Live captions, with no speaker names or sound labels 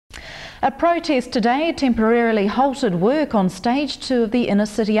A protest today temporarily halted work on stage 2 of the inner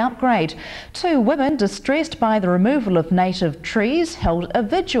city upgrade. 2 women distressed by the removal of native trees held a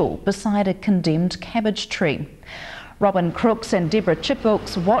vigil beside a condemned cabbage tree. Robin Crooks and Deborah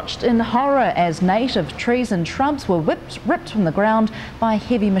Chipwilks watched in horror as native trees and shrubs were ripped from the ground by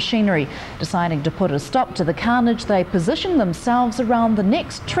heavy machinery. Deciding to put a stop to the carnage, they positioned themselves around the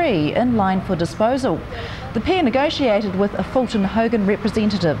next tree in line for disposal. The pair negotiated with a Fulton Hogan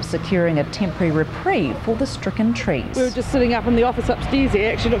representative, securing a temporary reprieve for the stricken trees. We were just sitting up in the office upstairs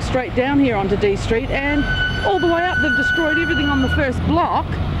here, actually looked straight down here onto Dee Street, and all the way up they've destroyed everything on the first block.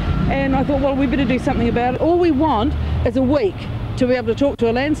 And I thought, well, we better do something about it. All we want is a week to be able to talk to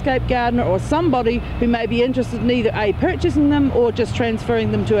a landscape gardener or somebody who may be interested in either A, purchasing them or just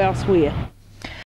transferring them to elsewhere.